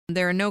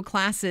There are no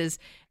classes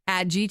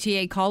at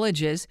GTA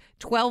colleges.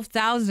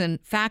 12,000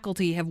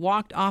 faculty have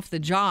walked off the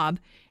job,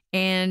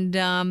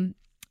 and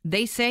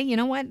they say, you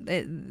know what,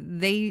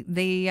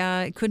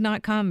 they could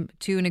not come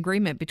to an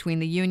agreement between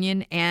the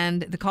union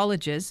and the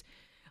colleges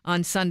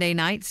on Sunday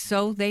night,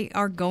 so they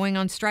are going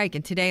on strike.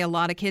 And today, a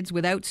lot of kids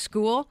without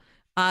school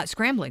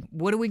scrambling.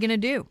 What are we going to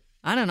do?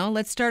 I don't know.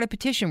 Let's start a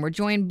petition. We're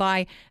joined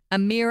by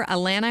Amir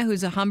Alana,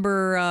 who's a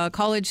Humber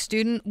College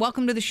student.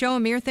 Welcome to the show,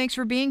 Amir. Thanks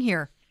for being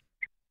here.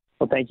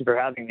 Well, thank you for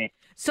having me.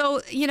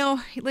 So,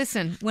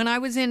 listen, when I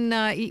was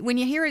when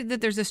you hear that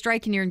there's a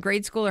strike and you're in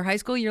grade school or high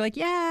school, you're like,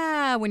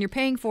 yeah, when you're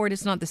paying for it,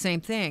 it's not the same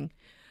thing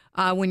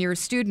when you're a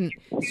student.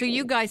 So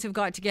you guys have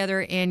got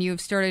together and you've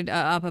started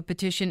up a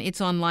petition.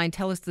 It's online.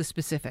 Tell us the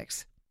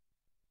specifics.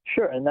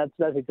 Sure, and that's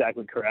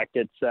exactly correct.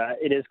 It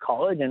is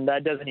college, and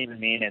that doesn't even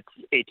mean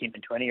it's 18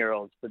 and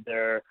 20-year-olds, but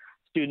there are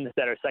students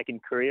that are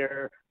second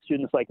career,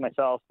 students like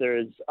myself.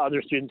 There's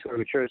other students who are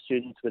mature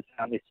students with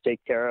families to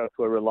take care of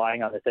who are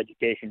relying on this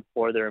education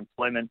for their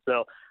employment.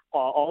 So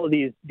all of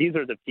these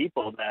are the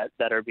people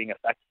that are being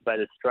affected by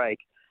this strike.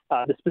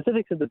 The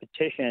specifics of the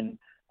petition,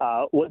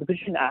 what the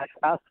petition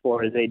asks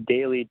for is a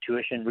daily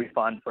tuition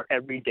refund for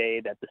every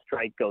day that the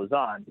strike goes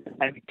on.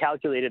 And we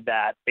calculated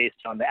that based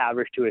on the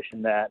average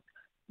tuition that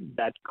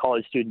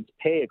college students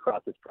pay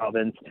across this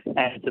province.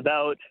 And it's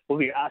about, what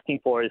we're asking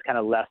for is kind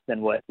of less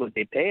than what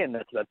they pay. And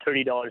that's about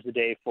 $30 a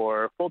day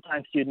for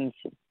full-time students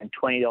and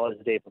 $20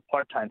 a day for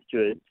part-time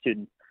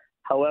students.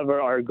 However,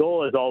 our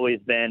goal has always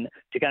been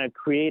to kind of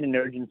create an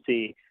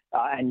urgency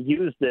and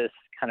use this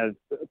kind of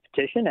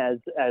petition as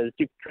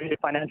to create a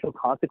financial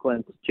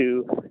consequence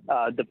to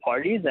the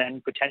parties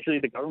and potentially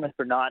the government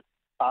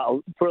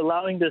for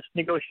allowing this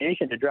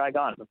negotiation to drag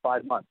on for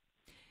 5 months.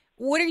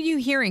 What are you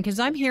hearing? Because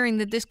I'm hearing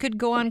that this could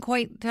go on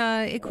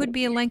it could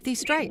be a lengthy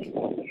strike.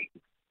 Well,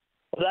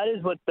 that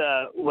is what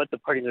the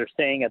parties are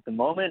saying at the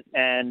moment,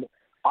 and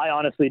I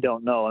honestly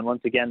don't know. And once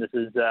again, this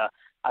is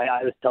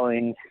I was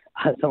telling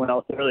someone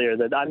else earlier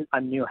that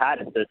I'm new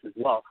hat at this as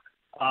well.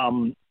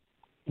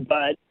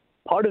 But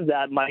part of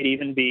that might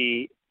even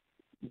be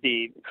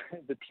the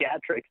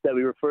theatrics that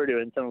we refer to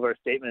in some of our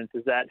statements,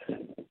 is that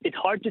it's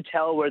hard to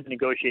tell where the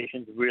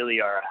negotiations really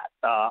are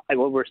at. And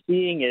what we're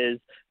seeing is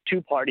two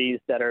parties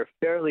that are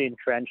fairly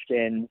entrenched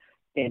in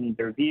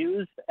their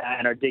views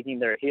and are digging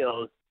their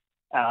heels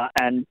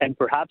and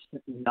perhaps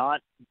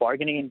not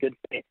bargaining in good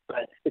faith.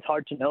 But it's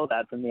hard to know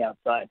that from the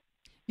outside.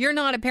 You're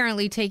not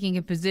apparently taking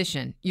a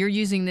position. You're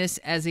using this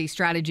as a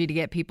strategy to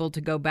get people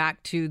to go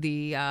back to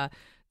the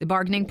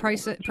bargaining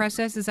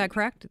process. Is that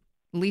correct?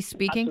 Least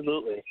speaking?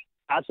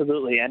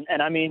 Absolutely.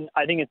 And I mean,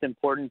 I think it's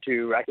important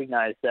to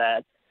recognize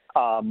that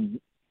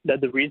that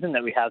the reason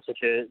that we have such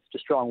a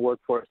strong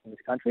workforce in this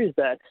country is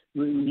that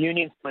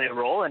unions play a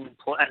role and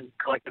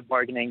collective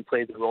bargaining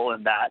plays a role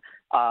in that.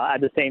 At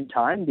the same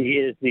time, it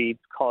is the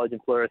College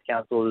Employers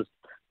Council's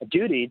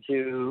duty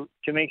to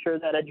make sure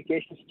that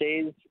education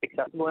stays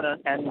accessible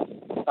and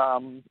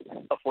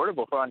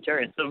affordable for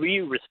Ontarians. So we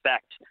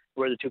respect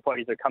where the two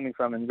parties are coming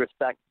from and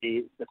respect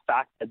the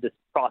fact that this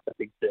process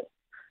exists.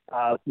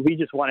 We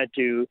just wanted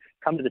to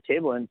come to the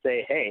table and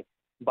say, hey,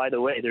 by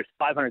the way, there's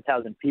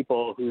 500,000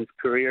 people whose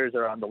careers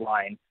are on the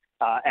line,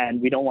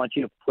 and we don't want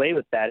you to play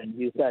with that and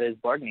use that as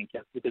bargaining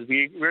chips, because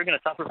we're going to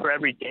suffer for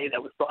every day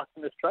that was lost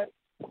in this strike.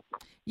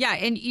 Yeah,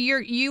 and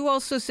you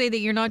also say that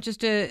you're not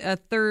just a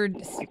third,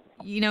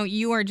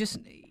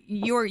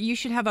 you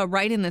should have a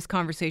right in this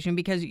conversation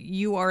because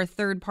you are a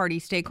third-party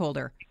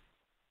stakeholder.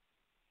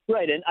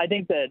 Right, and I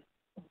think that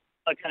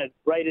a kind of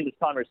right in this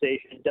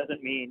conversation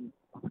doesn't mean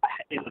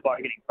in the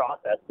bargaining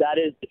process. That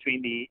is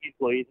between the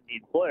employees and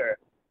the employer.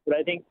 But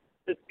I think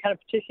this kind of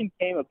petition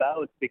came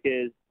about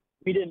because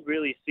we didn't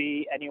really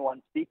see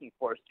anyone speaking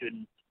for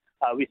students.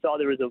 We saw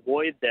there was a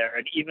void there,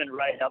 and even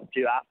right up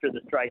to after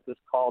the strike was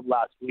called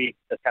last week,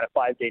 the kind of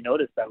 5-day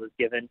notice that was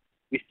given,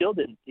 we still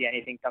didn't see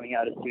anything coming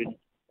out of students.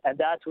 And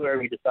that's where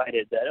we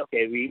decided that,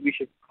 okay, we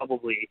should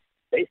probably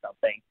say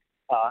something.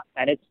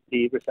 And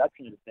the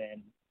reception has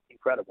been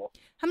incredible.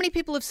 How many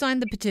people have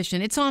signed the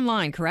petition? It's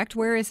online, correct?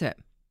 Where is it?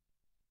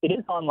 It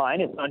is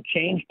online. It's on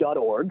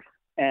change.org.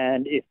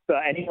 And if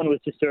anyone was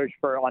to search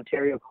for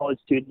Ontario college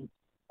students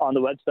on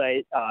the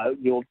website,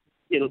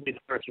 it'll be the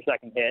first or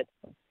second hit.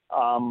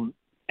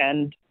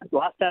 And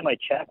last time I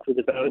checked was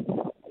about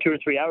 2 or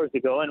 3 hours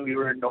ago, and we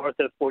were north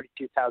of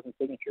 42,000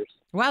 signatures.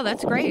 Wow,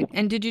 that's great.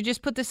 And did you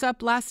just put this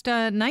up last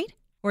night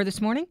or this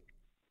morning?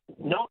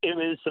 No,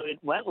 it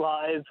went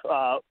live.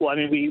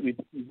 We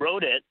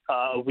wrote it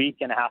a week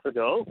and a half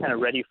ago, kind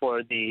of ready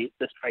for the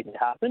strike to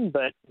happen,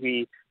 but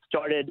we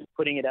started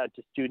putting it out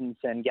to students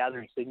and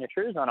gathering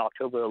signatures on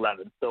October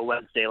 11th, so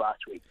Wednesday last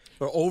week.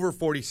 Well, over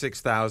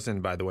 46,000,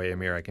 by the way,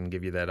 Amir. I can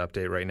give you that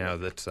update right now.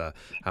 That's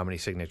how many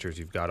signatures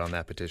you've got on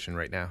that petition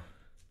right now.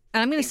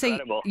 And I'm going to say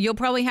you'll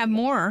probably have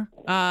more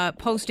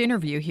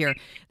post-interview here.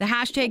 The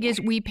hashtag is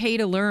We Pay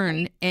to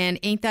Learn, and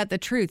ain't that the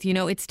truth? You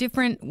know, it's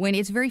different when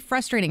it's very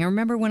frustrating. I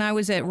remember when I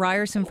was at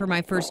Ryerson for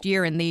my first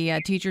year and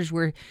the teachers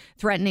were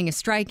threatening a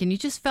strike, and you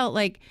just felt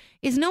like,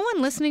 is no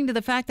one listening to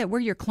the fact that we're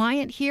your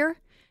client here?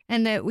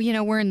 and that,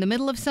 we're in the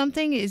middle of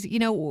something? Is,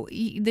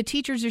 the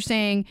teachers are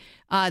saying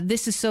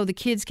this is so the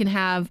kids can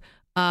have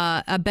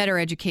a better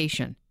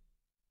education.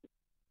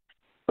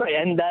 Right,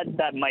 and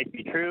that might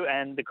be true,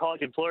 and the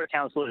College Employer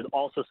Council is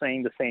also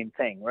saying the same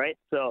thing, right?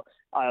 So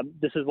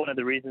this is one of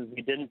the reasons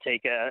we didn't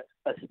take a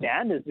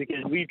stand, is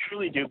because we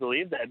truly do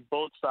believe that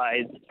both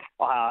sides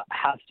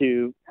have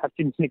to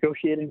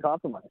negotiate and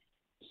compromise.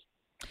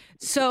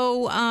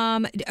 So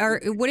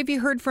what have you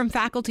heard from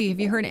faculty? Have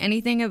you heard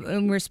anything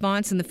in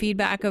response and the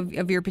feedback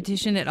of your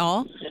petition at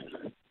all?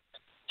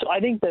 So I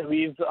think that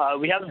we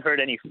haven't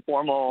heard any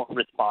formal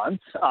response.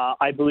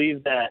 I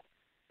believe that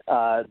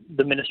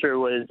the minister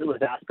was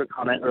asked for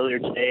comment earlier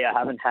today. I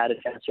haven't had a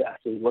chance to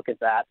actually look at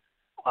that,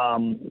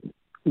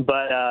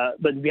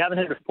 but we haven't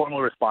had a formal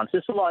response.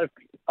 There's a lot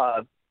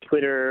of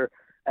Twitter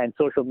and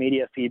social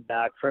media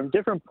feedback from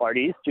different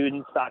parties,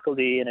 students,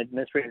 faculty, and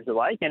administrators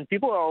alike, and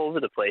people are all over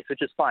the place,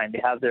 which is fine.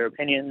 They have their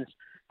opinions,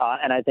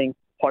 and I think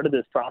part of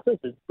this process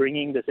is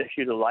bringing this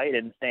issue to light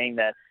and saying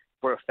that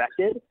we're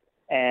affected,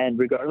 and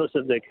regardless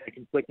of the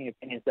conflicting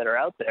opinions that are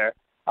out there,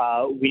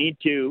 we need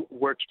to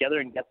work together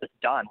and get this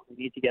done.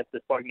 We need to get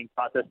this bargaining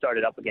process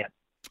started up again.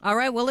 All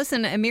right. Well,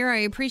 listen, Amir, I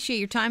appreciate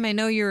your time. I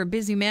know you're a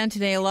busy man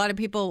today. A lot of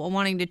people are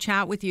wanting to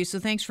chat with you. So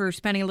thanks for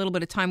spending a little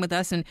bit of time with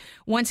us. And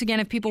once again,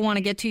 if people want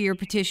to get to your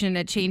petition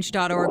at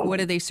change.org,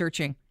 what are they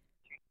searching?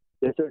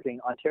 They're searching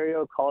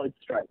Ontario College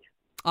Strike.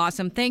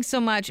 Awesome. Thanks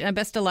so much. And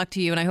best of luck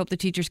to you. And I hope the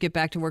teachers get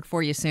back to work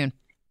for you soon.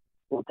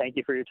 Well, thank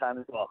you for your time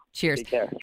as well. Cheers. Take care.